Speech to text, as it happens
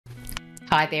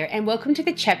Hi there, and welcome to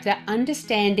the chapter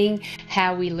Understanding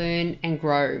How We Learn and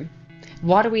Grow.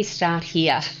 Why do we start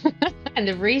here? And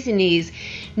the reason is,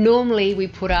 normally we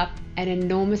put up an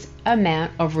enormous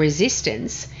amount of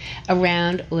resistance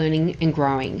around learning and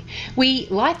growing. We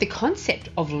like the concept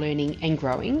of learning and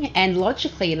growing, and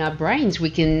logically in our brains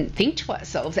we can think to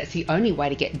ourselves that's the only way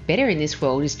to get better in this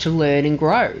world is to learn and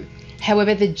grow.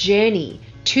 However, the journey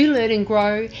to learn and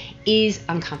grow is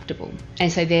uncomfortable,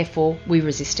 and so therefore we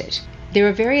resist it. There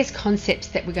are various concepts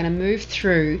that we're going to move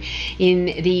through in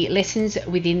the lessons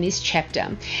within this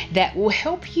chapter that will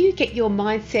help you get your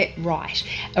mindset right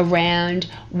around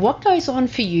what goes on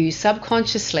for you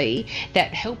subconsciously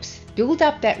that helps build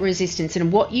up that resistance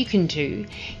and what you can do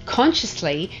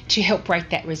consciously to help break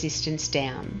that resistance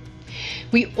down.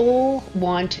 We all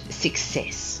want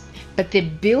success, but the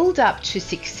build up to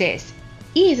success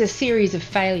is a series of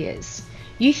failures.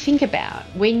 You think about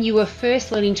when you were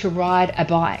first learning to ride a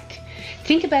bike.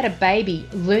 Think about a baby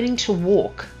learning to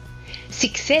walk.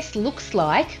 Success looks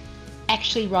like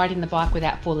actually riding the bike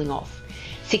without falling off.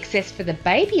 Success for the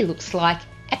baby looks like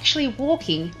actually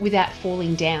walking without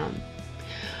falling down.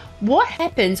 What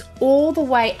happens all the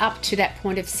way up to that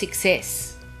point of success?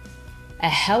 A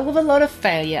hell of a lot of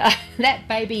failure. That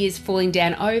baby is falling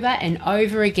down over and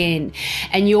over again,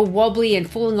 and you're wobbly and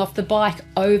falling off the bike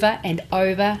over and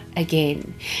over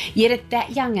again. Yet at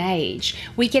that young age,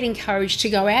 we get encouraged to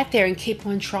go out there and keep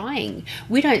on trying.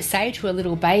 We don't say to a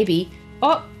little baby,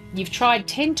 "Oh, you've tried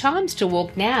 10 times to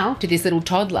walk now," to this little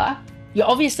toddler. "You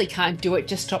obviously can't do it,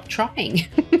 just stop trying."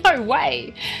 No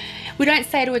way. We don't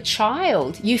say to a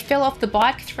child, "You fell off the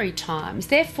bike 3 times,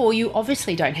 therefore you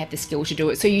obviously don't have the skill to do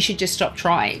it, so you should just stop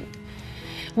trying."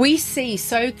 We see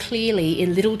so clearly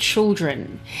in little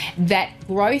children that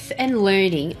growth and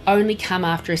learning only come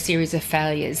after a series of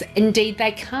failures. Indeed,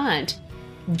 they can't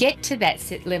get to that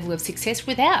level of success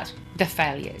without the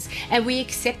failures, and we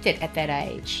accept it at that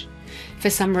age. For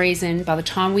some reason, by the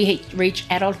time we reach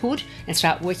adulthood and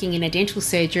start working in a dental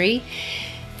surgery,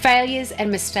 failures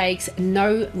and mistakes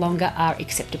no longer are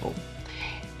acceptable.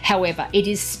 However, it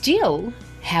is still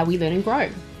how we learn and grow.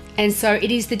 And so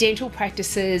it is the dental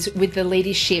practices with the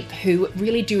leadership who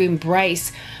really do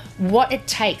embrace what it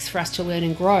takes for us to learn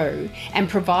and grow and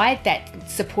provide that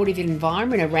supportive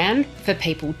environment around for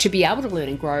people to be able to learn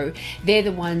and grow. They're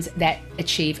the ones that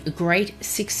achieve great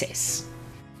success.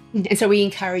 And so we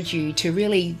encourage you to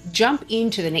really jump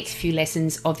into the next few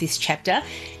lessons of this chapter,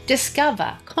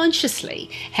 discover consciously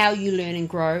how you learn and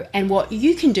grow and what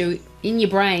you can do in your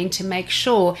brain to make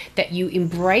sure that you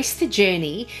embrace the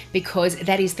journey, because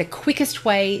that is the quickest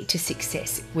way to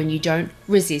success when you don't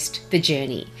resist the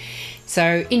journey.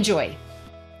 So enjoy.